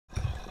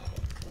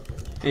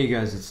Hey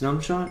guys, it's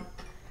Numbshot,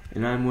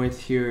 and I'm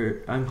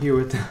here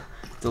with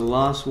the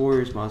Lost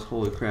Warriors mods.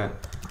 Holy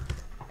crap!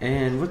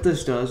 And what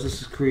this does,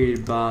 this is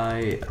created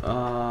by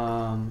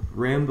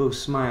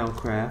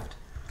RamboSmileCraft,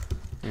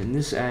 and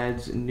this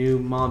adds new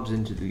mobs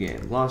into the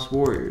game. Lost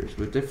Warriors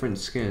with different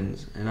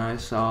skins, and I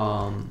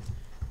saw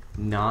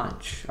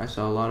Notch. I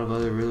saw a lot of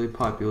other really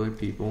popular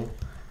people.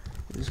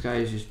 This guy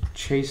is just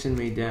chasing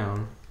me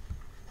down.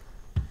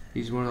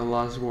 He's one of the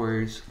Lost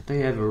Warriors. They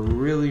have a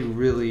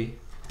really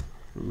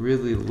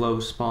low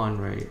spawn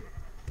rate.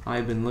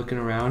 I've been looking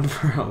around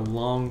for a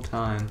long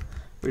time.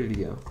 Where did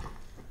he go?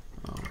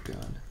 Oh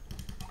god.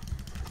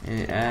 And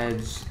it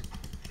adds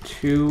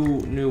 2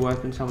 new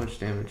weapons. How much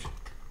damage?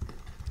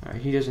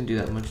 Alright, he doesn't do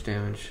that much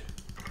damage,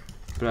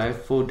 but I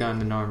have full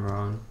diamond armor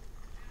on,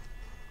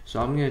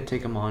 so I'm gonna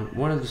take him on.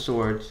 One of the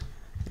swords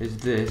is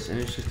this, and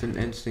it's just an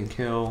instant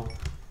kill.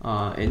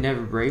 It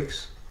never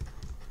breaks,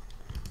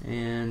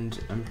 and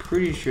I'm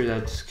pretty sure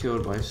that's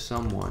killed by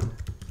someone,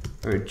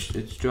 or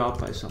it's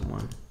dropped by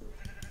someone.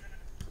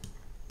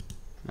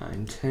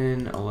 9,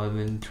 10,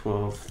 11,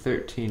 12,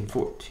 13,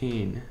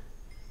 14.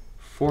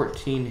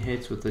 14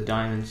 hits with the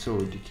diamond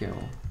sword to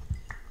kill.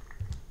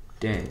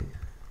 Dang.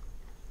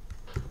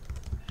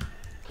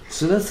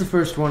 So that's the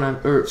first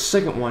one,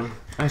 second one.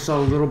 I saw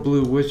a little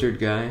blue wizard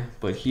guy,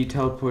 but he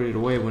teleported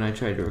away when I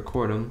tried to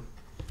record him.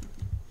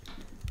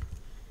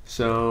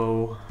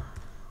 So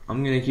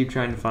I'm gonna keep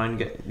trying to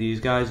find these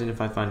guys, and if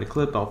I find a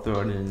clip, I'll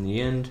throw it in the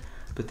end.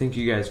 But thank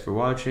you guys for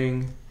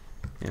watching,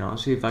 and I'll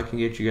see if I can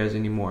get you guys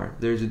any more.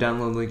 There's a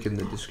download link in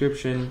the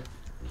description,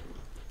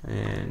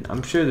 and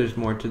I'm sure there's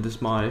more to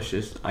this mod. It's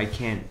just I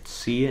can't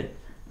see it.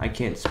 I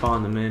can't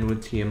spawn them in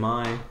with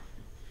TMI.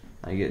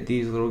 I get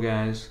these little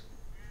guys.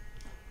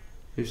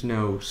 There's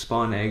no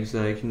spawn eggs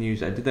that I can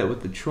use. I did that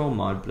with the troll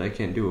mod, but I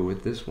can't do it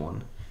with this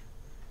one.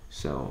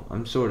 So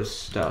I'm sort of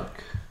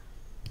stuck.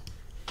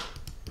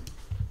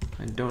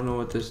 I don't know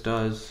what this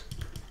does.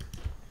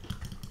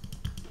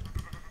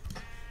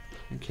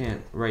 I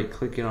can't right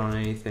click it on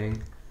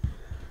anything.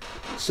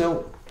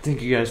 So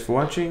thank you guys for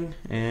watching,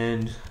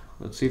 and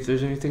let's see if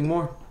there's anything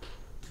more.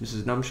 This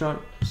is Numbshot.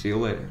 See you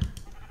later.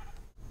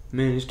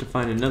 Managed to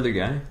find another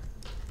guy.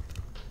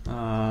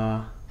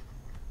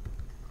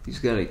 He's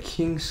got a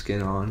king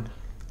skin on.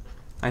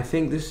 I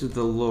think this is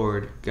the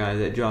Lord guy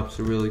that drops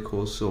a really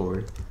cool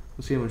sword.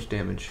 Let's see how much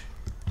damage.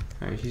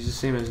 Alright, he's the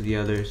same as the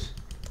others.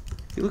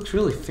 He looks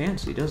really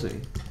fancy, doesn't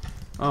he?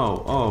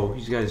 Oh,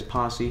 he's got his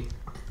posse.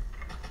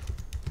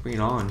 Bring it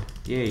on.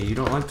 Yay, you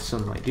don't like the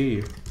sunlight, do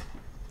you?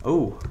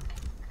 Oh,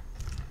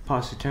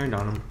 posse turned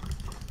on him.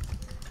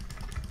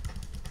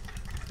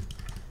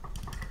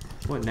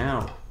 What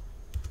now?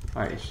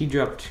 Alright, he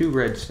dropped 2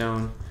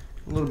 redstone,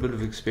 a little bit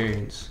of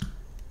experience.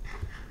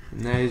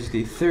 And that is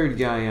the 3rd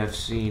guy I've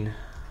seen.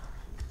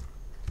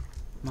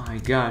 My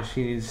gosh,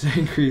 he needs to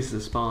increase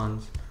the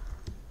spawns.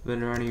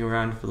 Been running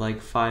around for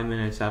like 5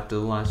 minutes after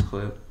the last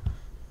clip,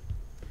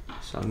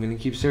 so I'm gonna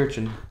keep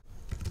searching.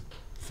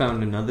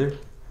 Found another.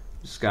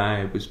 This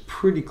guy was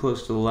pretty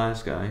close to the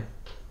last guy.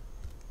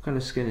 What kind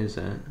of skin is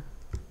that?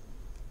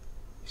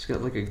 He's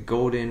got like a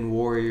golden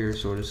warrior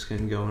sort of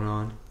skin going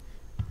on.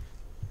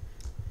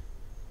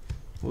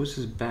 What was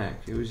his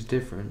back? It was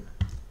different.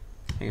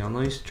 Hang on,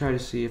 let me try to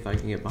see if I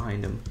can get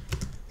behind him.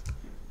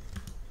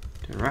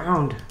 Turn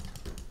around!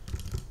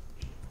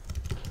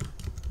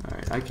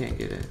 Alright, I can't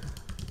get it.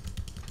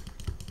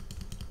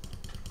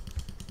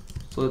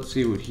 So let's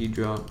see what he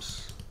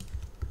drops.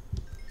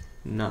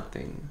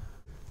 Nothing.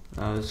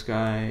 This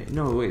guy...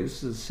 No, wait,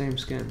 this is the same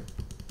skin.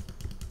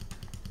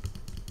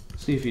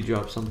 Let's see if he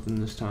drops something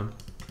this time.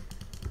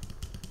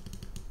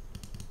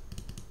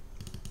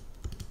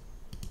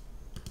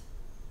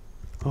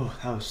 Oh,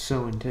 that was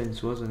so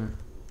intense, wasn't it?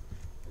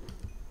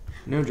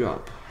 No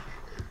drop.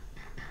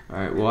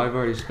 Alright, well, I've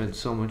already spent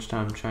so much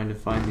time trying to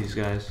find these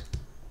guys,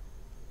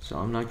 so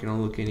I'm not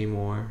gonna look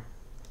anymore.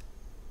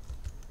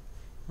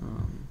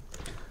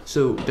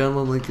 So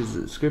download link is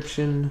in the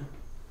description,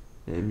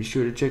 and be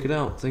sure to check it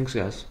out. Thanks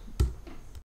guys.